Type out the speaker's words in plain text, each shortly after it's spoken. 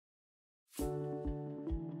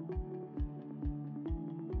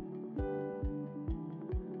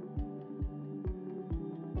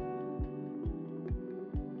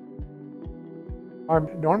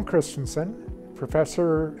I'm Norm Christensen,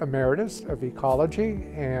 Professor Emeritus of Ecology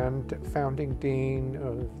and Founding Dean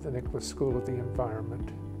of the Nicholas School of the Environment.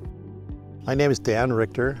 My name is Dan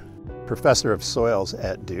Richter, Professor of Soils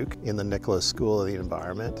at Duke in the Nicholas School of the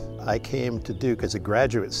Environment. I came to Duke as a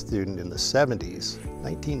graduate student in the 70s,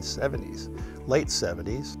 1970s, late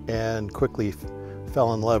 70s, and quickly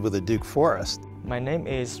fell in love with the Duke forest. My name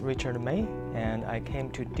is Richard May, and I came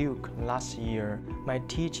to Duke last year. My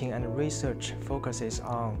teaching and research focuses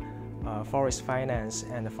on forest finance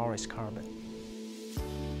and forest carbon.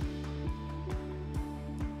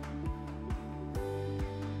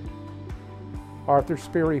 Arthur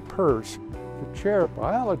Sperry Peirce, the chair of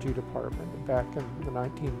biology department back in the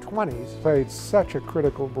 1920s, played such a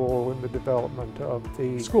critical role in the development of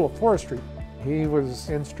the School of Forestry. He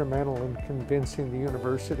was instrumental in convincing the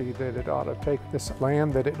university that it ought to take this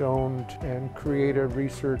land that it owned and create a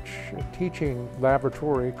research and teaching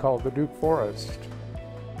laboratory called the Duke Forest.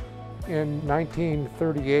 In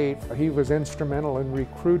 1938, he was instrumental in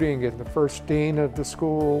recruiting the first dean of the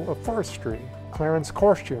School of Forestry, Clarence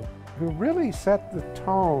Korstian, who really set the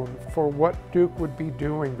tone for what Duke would be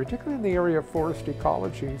doing, particularly in the area of forest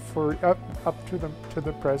ecology, for up to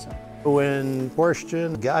the present. When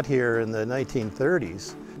Korstian got here in the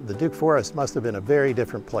 1930s, the Duke Forest must have been a very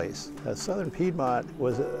different place. Southern Piedmont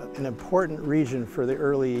was an important region for the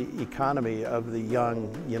early economy of the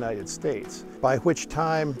young United States, by which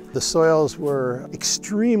time the soils were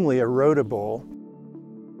extremely erodible.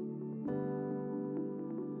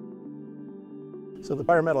 So the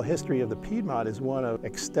environmental history of the Piedmont is one of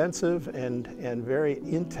extensive and very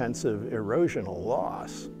intensive erosional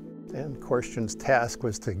loss. And Korstian's task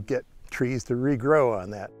was to get trees to regrow on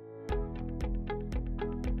that.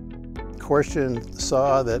 Korstian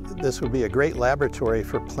saw that this would be a great laboratory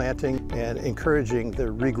for planting and encouraging the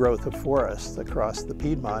regrowth of forests across the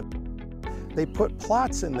Piedmont. They put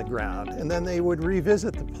plots in the ground, and then they would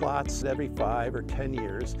revisit the plots every 5 or 10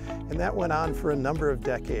 years, and that went on for a number of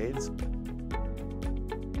decades.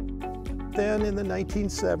 Then in the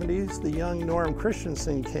 1970s, the young Norm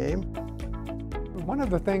Christensen came. One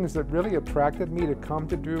of the things that really attracted me to come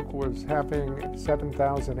to Duke was having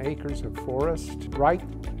 7,000 acres of forest right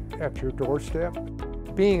at your doorstep.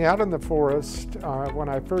 Being out in the forest, when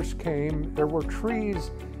I first came, there were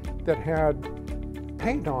trees that had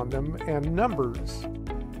paint on them and numbers.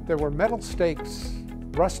 There were metal stakes,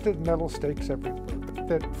 rusted metal stakes everywhere,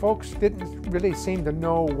 that folks didn't really seem to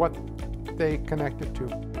know what they connected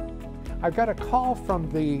to. I got a call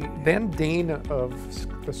from the then Dean of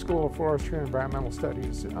the School of Forestry and Environmental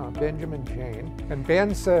Studies, Benjamin Jane. And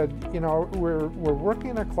Ben said, you know, we're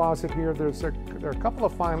working in a closet here. There are a couple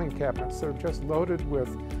of filing cabinets that are just loaded with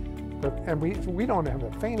and we don't have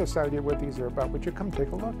the faintest idea what these are about. Would you come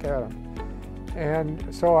take a look at them?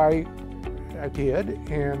 And so I did,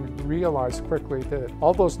 and realized quickly that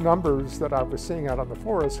all those numbers that I was seeing out on the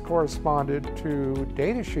forest corresponded to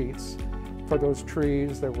data sheets for those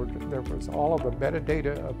trees. There was all of the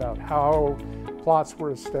metadata about how plots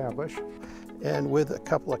were established. And with a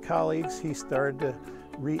couple of colleagues, he started to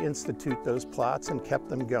reinstitute those plots and kept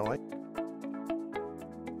them going.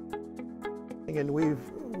 And we've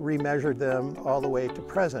remeasured them all the way to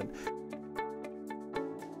present.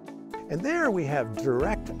 And there we have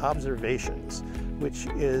direct observations, which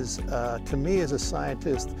is, to me as a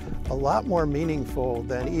scientist, a lot more meaningful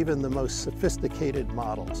than even the most sophisticated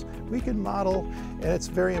models. We can model, and it's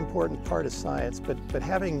a very important part of science, but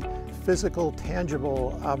having physical,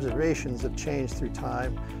 tangible observations of change through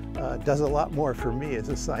time does a lot more for me as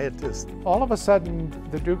a scientist. All of a sudden,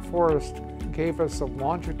 the Duke Forest gave us a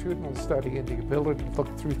longitudinal study and the ability to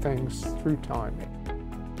look through things through time.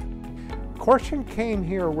 Korstian came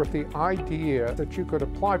here with the idea that you could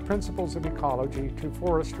apply principles of ecology to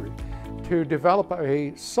forestry to develop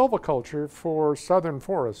a silviculture for southern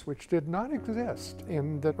forests, which did not exist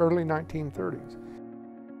in the early 1930s.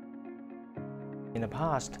 In the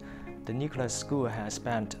past, the Nicholas School has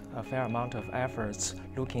spent a fair amount of efforts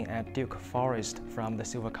looking at Duke Forest from the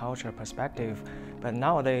silviculture perspective, but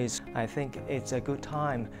nowadays I think it's a good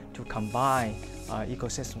time to combine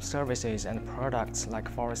ecosystem services and products like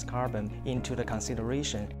forest carbon into the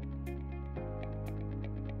consideration.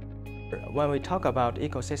 When we talk about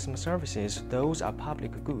ecosystem services, those are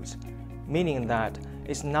public goods, meaning that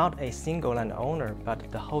it's not a single landowner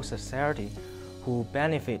but the whole society who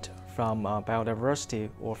benefit from biodiversity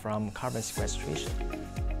or from carbon sequestration.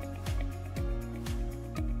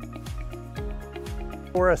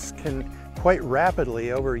 Forests can quite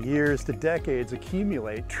rapidly, over years to decades,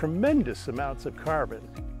 accumulate tremendous amounts of carbon.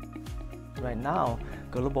 Right now,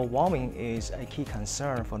 global warming is a key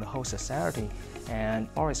concern for the whole society, And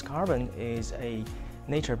forest carbon is a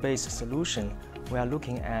nature-based solution. We are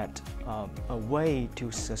looking at a way to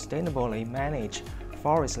sustainably manage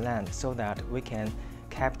forest land so that we can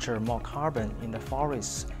capture more carbon in the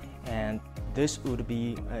forests, and this would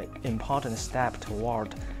be an important step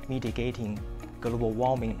toward mitigating global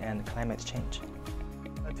warming and climate change.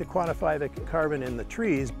 To quantify the carbon in the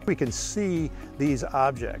trees, we can see these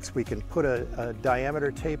objects. We can put a diameter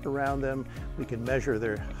tape around them. We can measure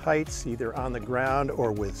their heights either on the ground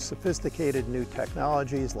or with sophisticated new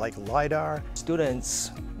technologies like LiDAR.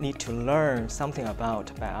 Students need to learn something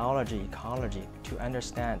about biology, ecology to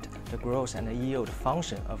understand the growth and the yield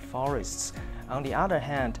function of forests. On the other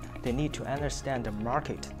hand, they need to understand the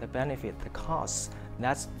market, the benefit, the costs.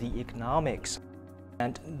 That's the economics.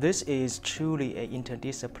 And this is truly an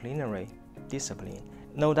interdisciplinary discipline.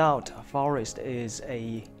 No doubt, forest is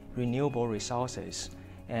a renewable resources,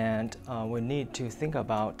 and we need to think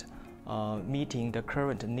about meeting the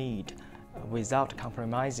current need without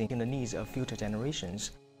compromising the needs of future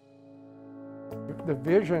generations. The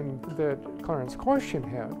vision that Clarence Quashian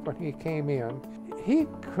had when he came in, he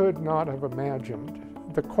could not have imagined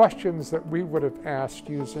the questions that we would have asked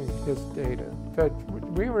using his data. But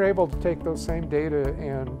we were able to take those same data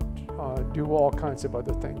and do all kinds of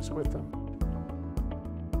other things with them.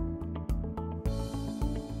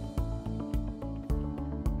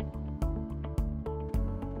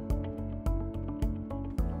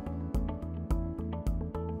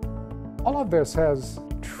 All of this has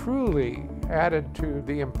truly added to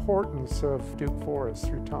the importance of Duke Forest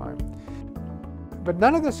through time. But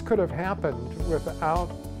none of this could have happened without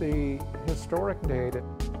the historic data.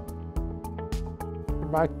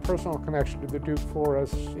 My personal connection to the Duke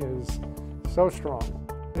Forest is so strong.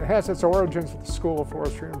 It has its origins with the School of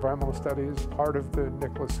Forestry and Environmental Studies, part of the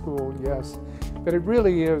Nicholas School, yes, but it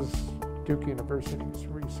really is Duke University's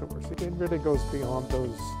resource. It really goes beyond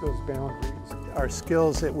those boundaries. Our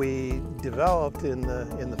skills that we developed in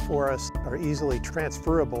the forest are easily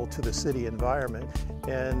transferable to the city environment.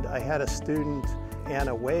 And I had a student,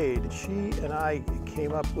 Anna Wade, she and I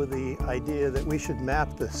came up with the idea that we should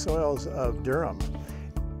map the soils of Durham.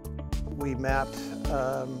 We mapped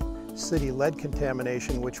city lead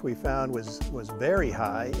contamination, which we found was very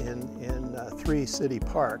high in 3 city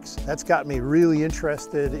parks. That's got me really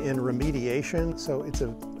interested in remediation, so it's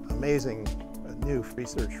an amazing new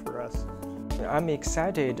research for us. I'm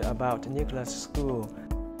excited about Nicholas School.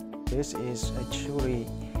 This is a truly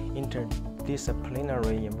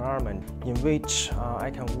interdisciplinary environment in which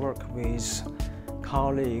I can work with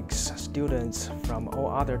colleagues, students from all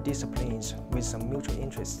other disciplines with some mutual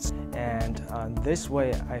interests. And this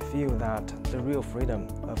way I feel that the real freedom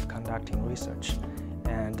of conducting research.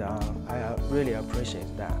 And I really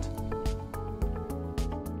appreciate that.